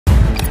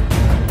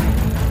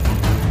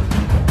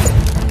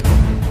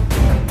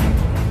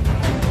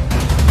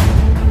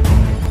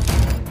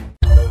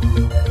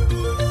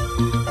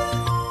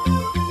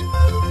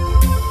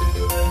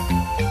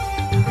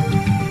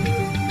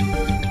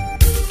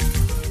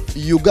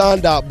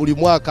Uganda buli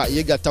mwaka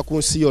yegatta ku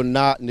nsi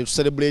yonna ne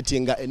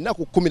tucelebratinga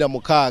ennaku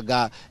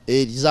 16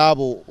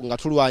 ezabo nga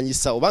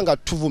tulwanyisa oba nga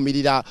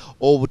tuvumirira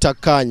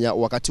obutakkaanya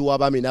wakati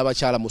w'abaami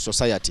n'abakyala mu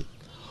society.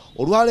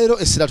 Olwaleero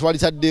essira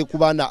twalitadde ku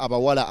baana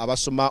abawala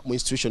abasoma mu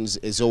institutions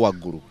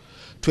ez'owaggulu.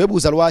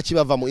 Twebuuza lwaki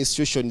bava mu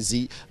institutions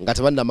nga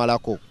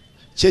tebannamalako.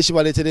 Ki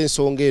ekibaleetera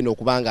ensonga eno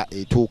okubanga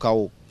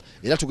etuukawo.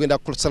 Era tugenda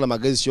kusala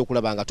magezi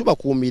y'okulaba nga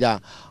tubakuumira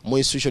mu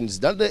institutions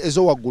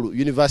ez'owaggulu,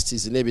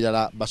 universities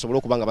n'ebirala basobole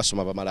okubanga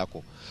basoma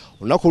bamalako.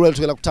 Olunaku olwaleero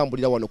tugenda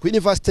kutambulira wano ku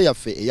university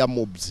yaffe eya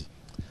Mobs.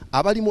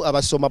 Abalimu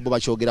abasoma bo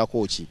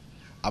bakyogerako ki?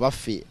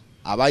 Abaffe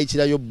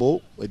abayitirayo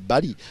bo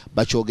ebbali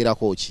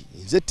bakyogerako ki?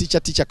 Nze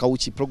Ticha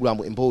Kawuki program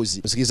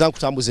emboozi. Nsikiriza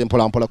nkutambuze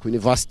mpola mpola ku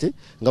university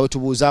nga bwe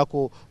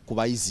tubuuzaako ku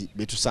bayizi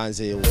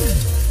betusanzeewo.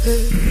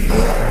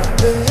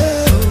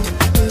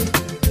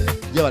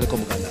 Yabaleko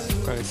muganda.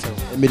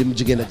 Emirimu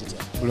gigenda gitya?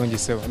 Bulungi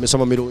sebo.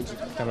 Emisomo mirungi.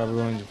 Taba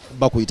bulungi.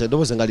 Bakuyita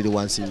eddoboozi nga liri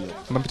wansi nnyo.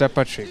 Mpita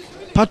Patrick.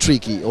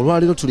 Patrick,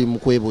 olwaleero tuli mu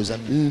kwebuuza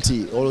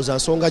nti olowooza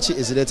nsonga ki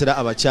ezireetera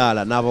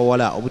abakyala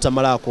n'abawala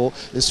obutamalako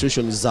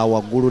institutions za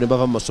waggulu ne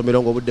bava mu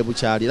masomero ng'obudde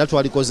bukyali. Era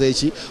twalikoze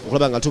eki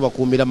okulaba nga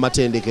tubakuumira mu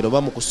matendekero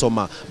oba mu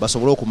kusoma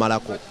basobole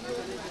okumalako.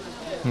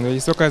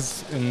 Ng'ekisooka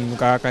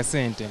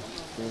akasente.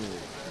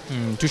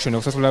 Tuition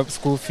okusasula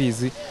school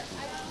fees.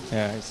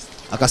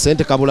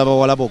 Akasente kabula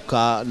bawala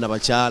bokka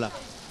n'abakyala.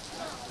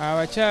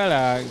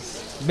 Abakyala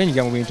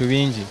benyigira mu bintu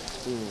bingi.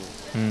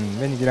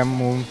 Benyigira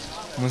mu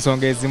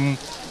nsonga ezimu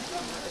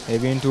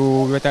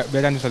ebintu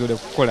byatandika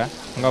kukola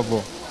nga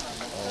bo.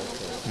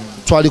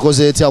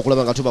 Twalikoze etya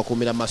okulaba nga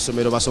tubakuumira mu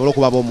masomero basobole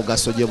okuba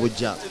b'omugaso gye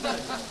bujja.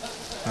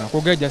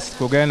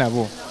 Kwogera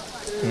nabo.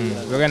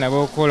 Kwogera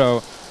nabo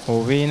okukola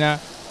obubiina.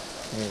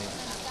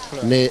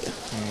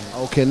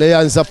 Okay,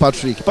 neyanza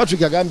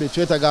Patrick agambye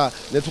twetaga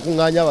ne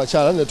tukuŋŋaanya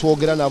abakyala ne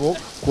twogera nabo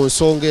ku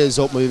nsonga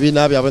ezo mu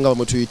bibiina byabwe nga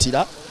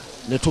bamutuyitira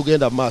ne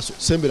tugenda mu maaso.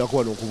 Sembera ko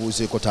wano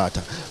okubuuzeeko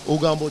taata.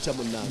 Ogamba otya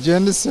munnange?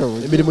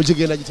 Gyendisewo. Emirimu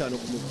gigenda gitano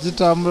ku mugga.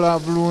 Gitambula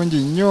bulungi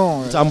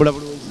nnyo. Gitambula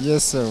bulungi.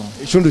 Yes sir.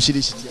 Ekitundu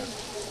kiri kitya?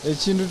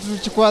 Ekintu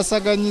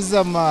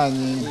tukikwasaganyiza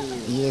maanyi.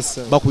 Yes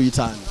sir.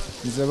 Bakuyitaani?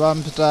 Nze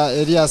bampita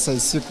Elias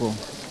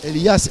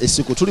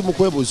Esiku. Tuli mu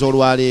kwebuuza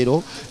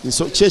olwaleero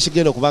ki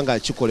ekigenda okuba nga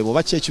kikolebwa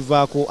oba ki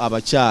ekivaako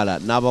abakyala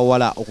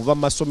n'abawala okuva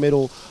mu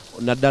masomero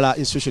naddala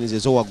institutions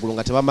ez'owaggulu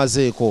nga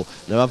tebamazeeko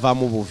ne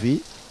bavaamu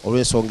buvi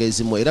olw'ensonga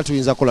ezimu. Era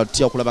tuyinza kukola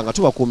tutya okulaba nga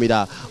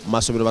tubakuumira mu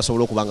masomero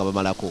basobole okuba nga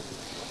bamalako.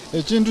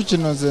 Ekintu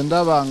kino nze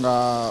ndaba nga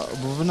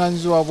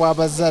buvunaanyizibwa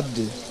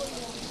bw'abazadde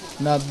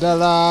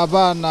naddala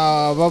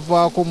abaana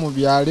bavaako mu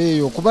byalo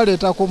eyo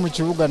okubaleetako mu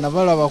kibuga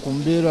nabalaba ku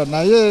mbeera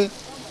naye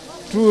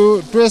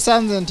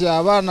twesanze nti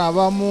abaana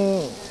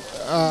abamu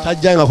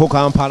tajjangako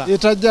Kampala.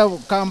 Tajja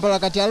Kampala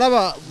kati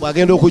alaba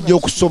bwagenda okujja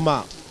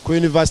okusoma ku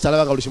university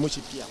alaba nga lukimu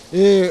kipya.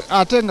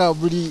 Ate nga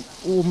buli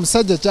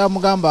omusajja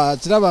kyamugamba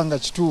kiraba nga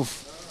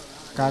kituufu.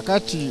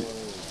 Kakati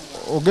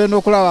ogenda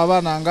okulaba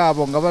abaana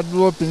ng'abo nga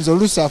badropinze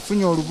oluusi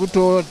afunye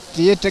olubuto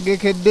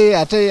teyeetegekedde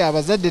ate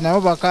abazadde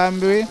nabo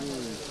bakambwe.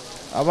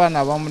 Abaana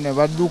abamu ne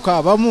badduka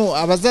abamu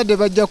abazadde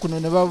bajja kuno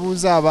ne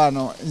babuuza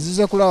abaana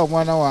nzize kulaba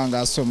omwana wange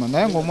asoma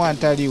naye ng'omwana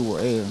taliiwo.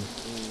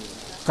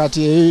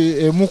 Kati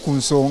emu ku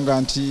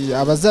nsonga nti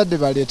abazadde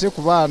baleete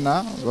ku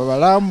baana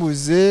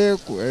babalambuze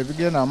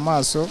ebigenda mu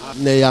maaso.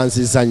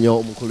 Neeyanziza nnyo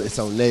omukulu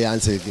Esau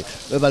neeyanzege.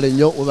 Webale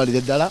nnyo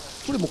webalire ddala.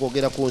 Tuli mu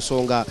kwogera ku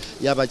nsonga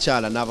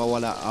y'abakyala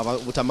n'abawala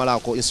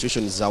obutamalako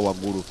institutions za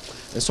waggulu.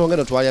 Ensonga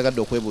eno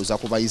twayagadde okwebuuza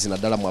ku bayizi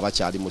naddala mu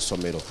abakyali mu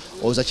ssomero.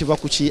 Olowooza kiva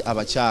ku ki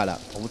abakyala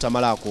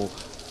obutamalako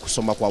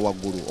kusoma kwa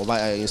waggulu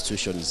oba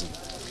institutions?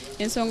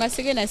 Ensonga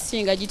sigenda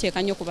singa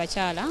giteeka nnyo ku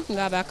bakyala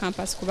ng'aba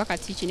campus kuba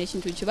kati kino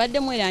ekintu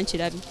kibaddemu era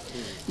nkirabi.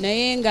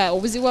 Naye nga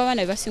obuzibu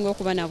abaana basinga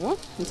okuba nabo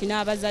nti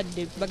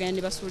n'abazadde bagenda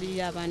ne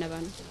basuulirira abaana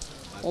bano.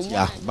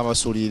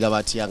 Babasuulirira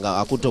batya nga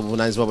akutte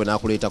obuvunaanyizibwa bwe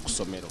n'akuleeta ku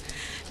ssomero?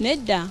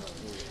 Nedda.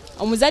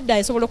 Omuzadde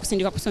asobola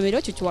okusindika ku ssomero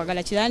ekyo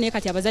kiwagala kirala naye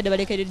kati abazadde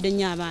balekeredde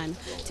nnyo abaana.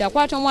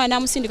 Akwata omwana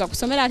n'amusindika ku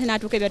ssomero ate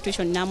n'atuuka ebya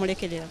tuition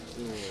n'amulekerera.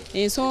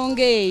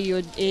 Ensonga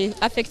eyo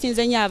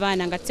affectinze nnyo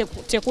abaana nga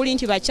tekuli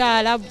nti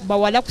bakyala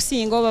bawala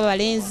kusinga oba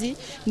balenzi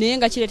naye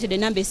nga kireetedde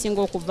enamba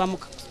esinga okuva mu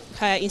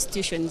higher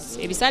institutions.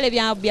 Ebisale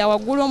bya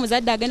waggulu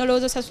omuzadde agenda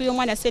olowooza osasulira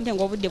omwana ssente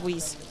ng'obudde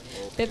buyise.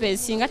 Pepe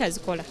esinga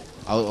tazikola.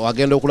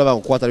 Wagenda okulaba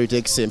okukwata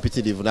liteekisa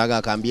empitirivu naga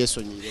akambye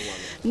esonyiire wano.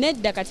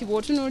 Nedda kati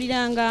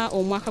bw'otunuuliranga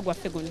omwaka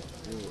gwaffe guno.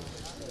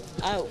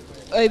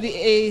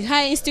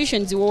 High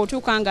institutions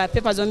wotuuka nga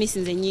papers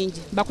omisinze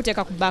nnyingi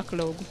bakuteeka ku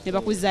backlog ne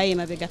bakuzzaayo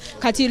emabega.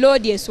 Kati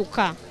load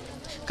esukka.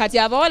 Kati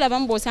abawala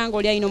abamu bw'osanga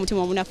oli alina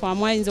omutima omunafu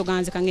amwayinza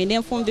oganze kangende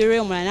nfumbirwe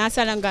omulala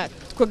n'asala nga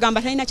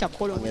kwegamba talina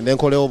kyakukola. Ngende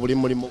nkolewo buli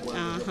mulimu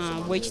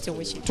bwekityo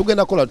bwekityo.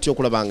 Tugenda kukola tutya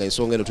okulaba nga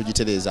ensonga eno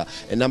tugitereeza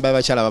ennamba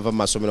y'abakyala bava mu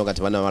masomero nga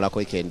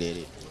tebannamalako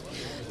ekendeere?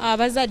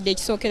 Abazadde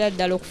ekisookera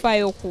ddala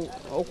okufaayo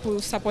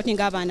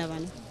okusupportinga abaana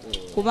bano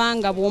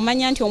kubanga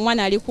bw'omanya nti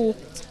omwana ali ku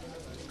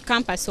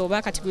campus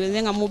oba kati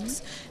gwenga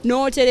mobs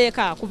no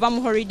tereka kuva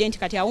mu holiday nti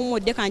kati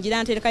awumudde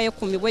kanjira ntereka ye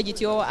 10 bwe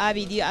gityo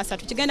 2 3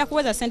 tugenda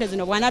kuweza sente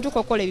zino bwana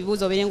tukokola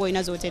ebibuzo berengo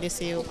inazo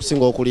tereseyo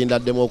kusinga okulinda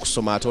demo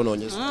okusoma atono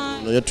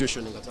nyo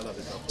tuition nga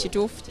talabeka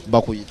kituufu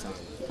bakuyita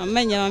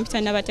amanya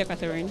bampita nabate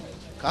Catherine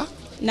ka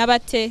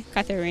nabate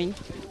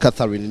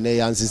Catherine ne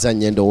yanziza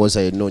nnyo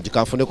endowooza ye nnungi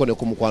kanfuneko ne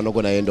ku mukwano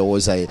gwo naye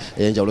endowooza ye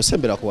enjawulo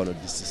sembera ku wano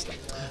sister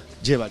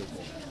gye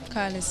baliko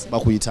Kalesi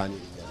bakuyitaani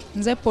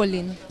nze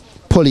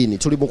Pauline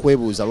tuli mu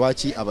kwebuuza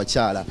lwaki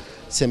abakyala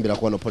sembera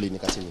ku wano Pauline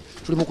Katini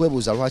tuli mu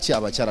kwebuuza lwaki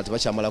abakyala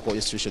tebakyamalako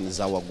institutions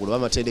za waggulu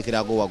bamatendekero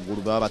ago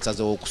waggulu baba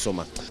basazeewo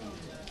okusoma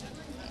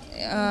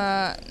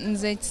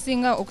nze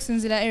ekisinga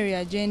okusinzira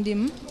area gye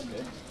ndimu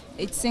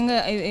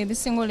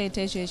ebisinga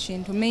oleeta ekyo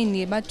ekintu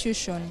mainly eba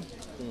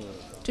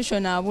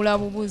tuition abula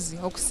bubuzi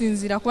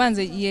okusinzira kuba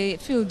nze ye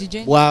field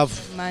gye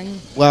manyi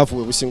bwavu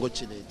bwe businga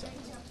okireeta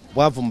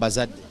bwavu mu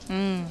bazadde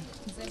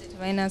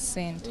tebalina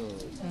ssente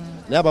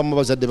naye abamu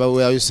bazadde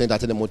baweerayo ssente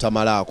ate ne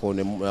mutamalaako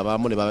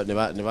abamu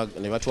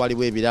ne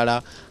batwalibwa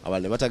ebirala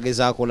abalala ne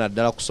batagezaako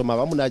naddala kusoma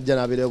abamu najja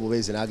n'abeerayo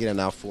bubeezi n'agenda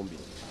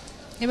n'afumbira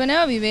ebyo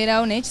nayo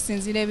bibeerawo naye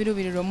kisinzira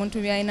ebirubirira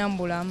omuntu byalina mu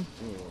bulamu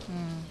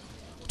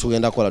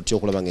tugenda kukola tutya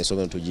okulaba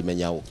ng'ensonga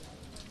tugimenyawo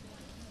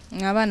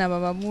abaana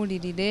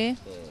bababuulirire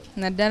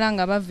naddala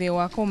nga bava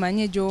ewaka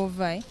omanye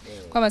gy'ova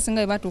ko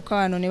abasinga bwe batuuka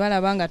wano ne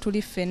balaba nga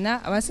tuli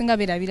ffenna abasinga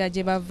beerabira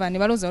gye bava ne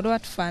balowooza olwo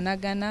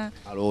batufaanagana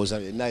alowooza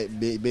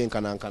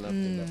benkanankana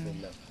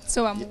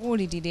so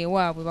bamubuulirire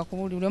ewaabwe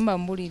bakubuulirire omu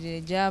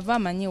bamubuulirire gy'ava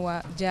amanye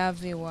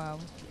gy'ava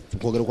ewaabwe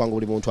okwogera kwange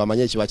buli muntu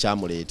amanye ekiba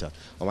kyamuleeta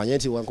omanye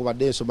nti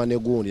wankubadde ensoma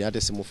negundi nate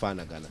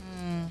simufaanagana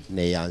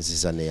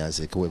neyanziza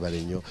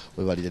webale nnyo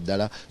webalire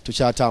ddala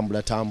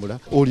tukyatambula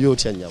oli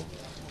otya nyawo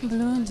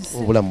bulungi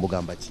obulamu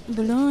bugamba ki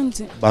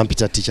bulungi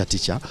bampita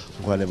Ticha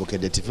nkola ne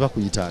Bukedde TV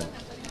bakuyitaani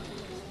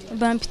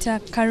bampita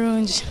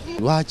Karungi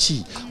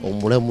lwaki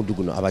omulamu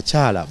guno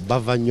abakyala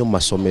bava nnyo mu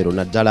masomero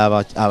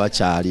naddala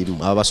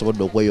abakyalimu aba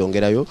basobodde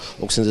okweyongerayo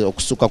okusinza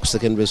okusukka ku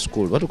secondary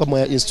school batuuka mu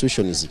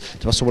institutions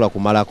tebasobola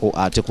kumalako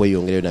ate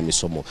kweyongerayo na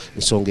misomo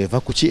nsonga eva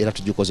kuki era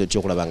tugikoze tutya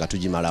okulaba nga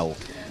tugimalawo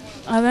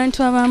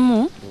abantu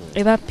abamu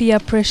eba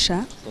peer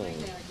pressure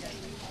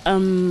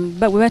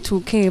bwe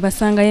batuuka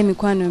basangayo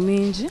emikwano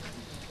mingi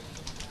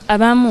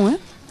abamu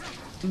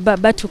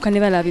batuuka ne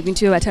balaba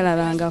ebintu bye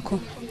batalabangako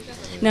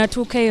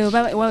natuuka eyo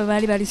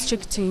wabe bali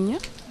strict nnyo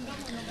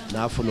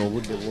n'afuna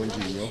obudde bungi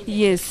nnyo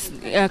yes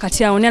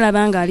kati awo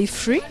nalaba nga ali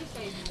free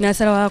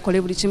n'asalawo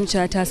akole buli kimu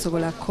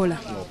ky'ataasobola kukola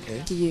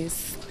yes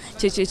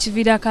kyekyo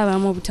ekiviirako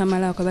abamu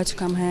obutamalako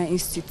batuuka mu higher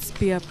institutes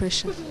peer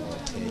pressure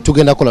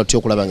tugenda kukola tutya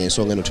okulaba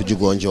ng'ensonga eno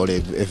tugigonjoola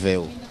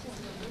eveewo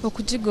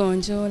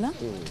okugigonjoola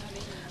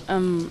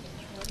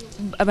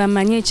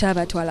abamanye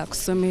ekyabatwala ku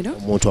ssomero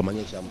omuntu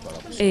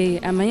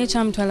amanye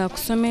ekyamutwala ku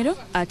ssomero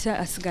ate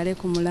asigale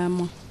ku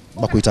mulamwa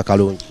bakuyita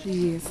kalungi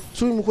yes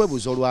tuli mu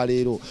kwebuuza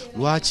olwaleero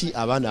lwaki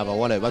abaana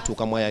abawala bwe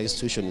batuuka mu higher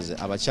institutions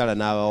abakyala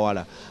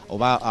n'abawala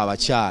oba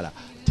abakyala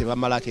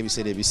tebamalako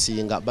ebiseera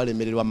ebisinga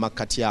balemererwa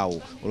makkati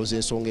awo olowooza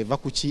ensonga eva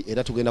kuki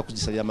era tugenda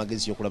kugisalira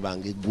amagezi y'okulaba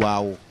nga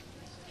eggwawo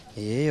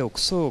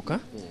okusooka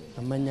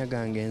amannya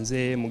gange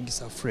nze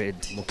Mugisa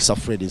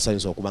Fred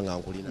nsanyusa okuba nga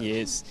nkulina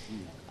yes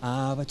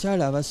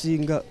abakyala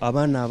abasinga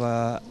abaana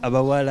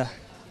abawala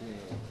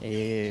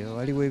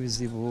waliwo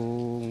ebizibu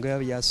nga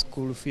bya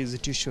school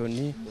fees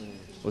tuition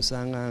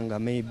osanga nga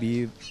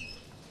maybe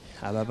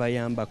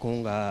ababayambako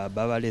nga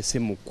babalese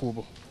mu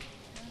kkubo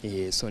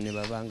so ne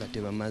babanga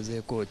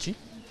tebamazeeko ki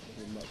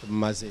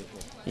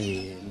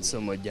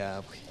emisomo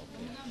gyabwe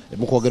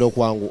mukwogera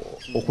okwangu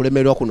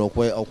okulemererwa kuno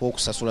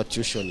okwokusasula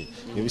tuition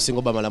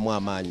ebisinga bamalamu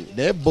amaanyi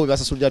naye bo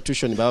bebasasulira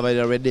tuition baba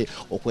bali ready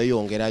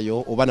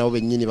okweyongerayo oba nabo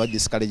bennyini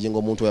badiscouraging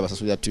omuntu oyo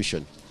basasulira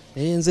tuition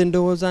nze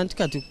ndowooza nti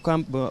kati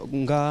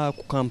nga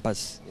ku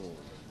campus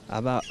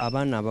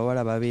abaana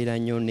abawala babeera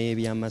nnyo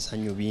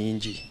n'ebyamasanyu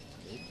bingi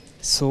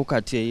so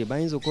kati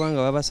bayinza okuba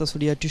nga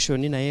babasasulira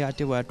tuition naye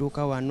ate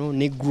bwatuuka wano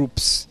ne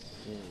groups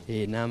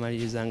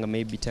n'amaliriza nga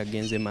maybe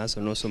tagenze maaso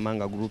n'osoma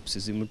nga groups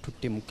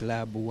zimututte mu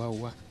club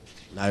wawa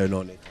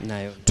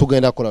nayo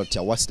tugenda kukola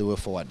tutya what's the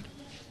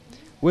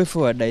way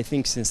forward I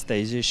think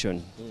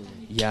sensitization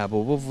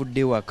yabo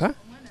obuvudde waka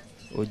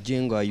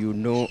ojenga you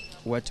know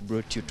what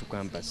brought you to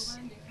campus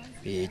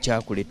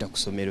kyakuleeta ku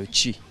ssomero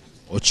ki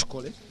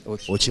okikole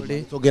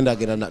togenda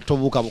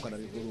tobuuka na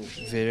bigulu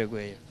very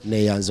good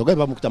neyanza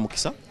ogamba mukita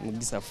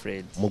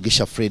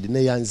Mugisha Fred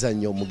neyanza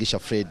nnyo Mugisha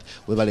Fred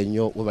webale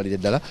nnyo webalire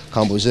ddala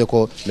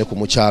kambuzeeko ne ku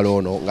mukyalo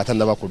ono nga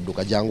tannaba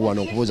kudduka jangu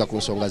wano okubuuza ku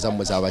nsonga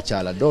zammwe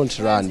z'abakyala don't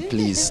run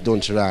please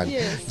don't run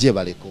gye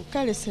baleko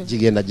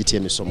gigenda gitya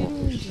emisomo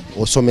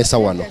osomesa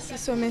wano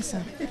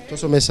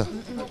tosomesa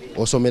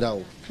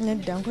osomerawo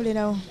nedda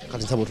nkolerawo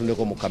kati nsaba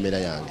otundeko mu kamera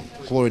yange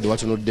kuba olwedde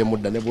watunuddemu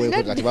dda ne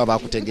bwekwe kati baba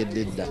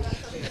bakutegedde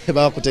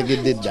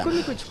dda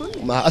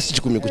asi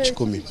 10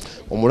 ku 10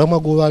 omulamwa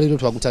gw'olwaleero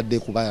twagutadde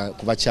ku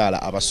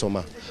bakyala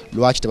abasoma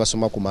lwaki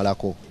tebasoma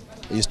kumalako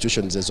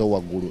institutions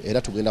ez'owaggulu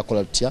era tugenda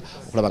kukola tutya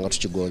okulaba nga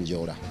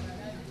tukigonjoola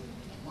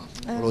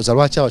olowooza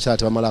lwaki abakyala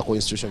tebamalako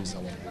institutions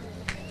zawaggulu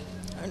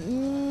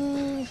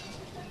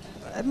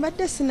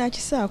mbadde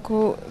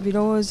sinakisaako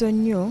birowoozo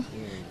nnyo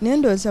naye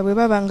ndowooza bwe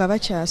baba nga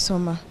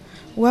bakyasoma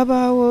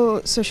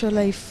wabaawo social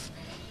life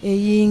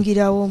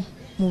eyingirawo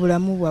mu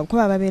bulamu bwabwe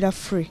kuba babeera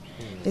free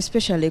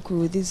especially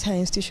ku these high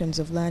institutions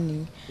of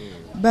learning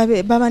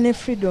baba ne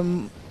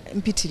freedom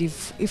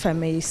mpitirivu if I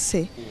may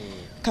say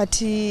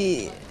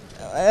kati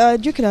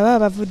jukira baba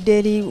bavudde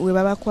eri we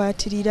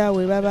babakwatirira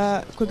we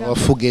baba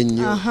bafuga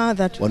ennyo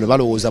wano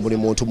balowooza buli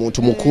muntu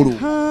mukulu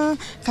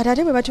kati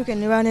ate bwe batuuke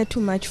ne baba ne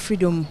too much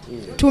freedom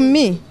to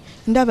me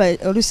ndaba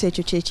oluusi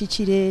ekyo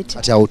kyekikireeta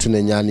ate awo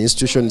tunenyani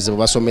institutions bwe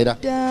basomera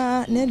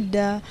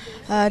nedda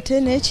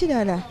ate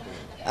n'ekirala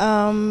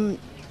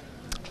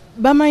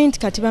bamanyi nti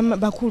kati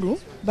bakulu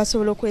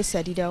basobola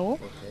okwesalirawo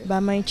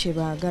bamanyi kye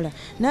baagala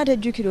naate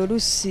jjukira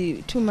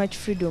oluusi too much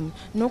freedom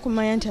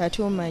n'okumanya nti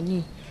ate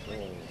omanyi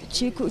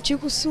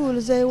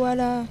kikusuuluza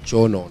ewala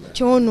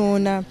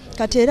kyonoona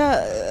kati era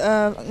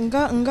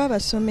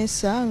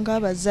ng'abasomesa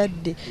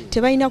ng'abazadde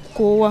tebalina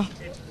kukoowa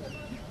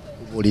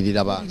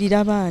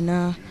bulirira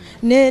baana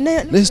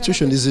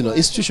institution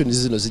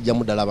zino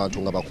zijjamu ddala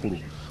abantu nga bakulu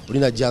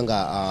olina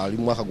jjanga ali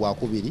mu mwaka gwa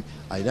 2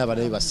 alina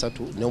abaana be 3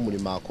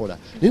 n'omulimu akola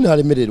naye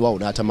n'alemererwawo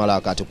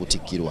n'atamalako ate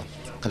kutikkirwa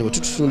kati bwe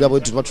tututunulira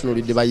bwe tuba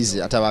tutunulidde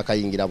bayizi ate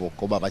abakayingira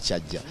bokka oba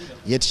abakyajja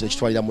ye kino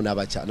kitwaliramu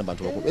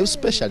n'abantu bakulu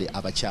especially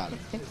abakyala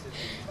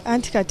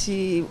anti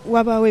kati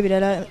wabaawo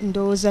ebirala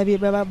ndowooza bye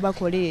baba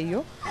bakola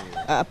eyo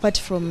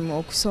apart from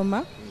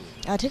okusoma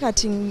ate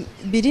kati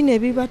biri ne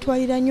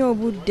bibatwalira nnyo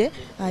obudde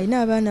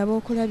alina abaana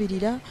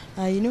b'okulabirira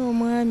alina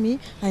omwami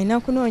alina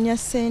kunoonya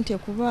ssente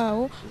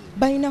kubaawo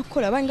balina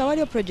kukola nga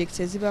waliwo projects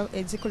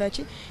ezikola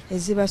ki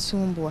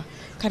ezibasumbwa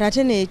kati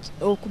ate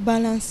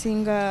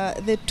okubalansinga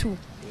the two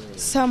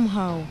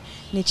somehow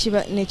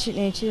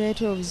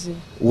nekireeta obuzibu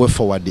way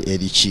forward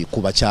eriki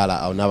ku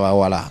bakyala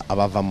n'abawala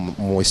abava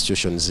mu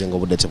institutions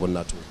ng'obudde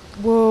tebunnatuuka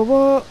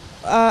bw'oba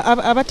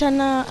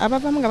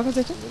abavamu nga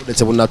bakoze ki obudde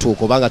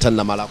tebunnatuuka oba nga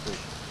tannamalako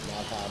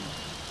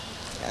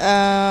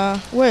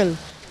well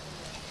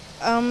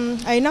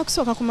alina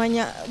kusooka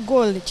kumanya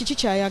goal kiki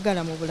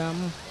kyayagala mu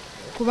bulamu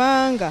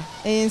kubanga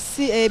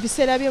ensi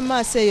ebiseera by'omu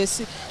maaso eyo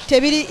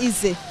tebiri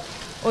ize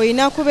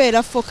olina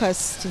kubeera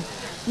focused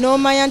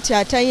n'omanya nti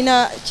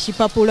atalina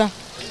kipapula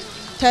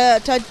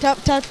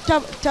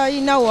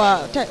talina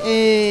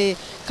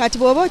kati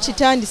bw'oba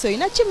okitandise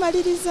olina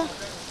kimaliriza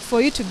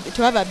for you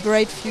to have a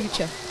bright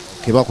future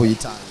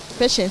kebakuyita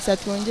patience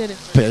atwongere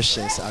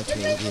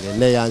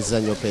neyanziza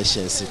nnyo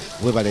patience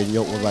webale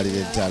nnyo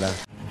webalire ddala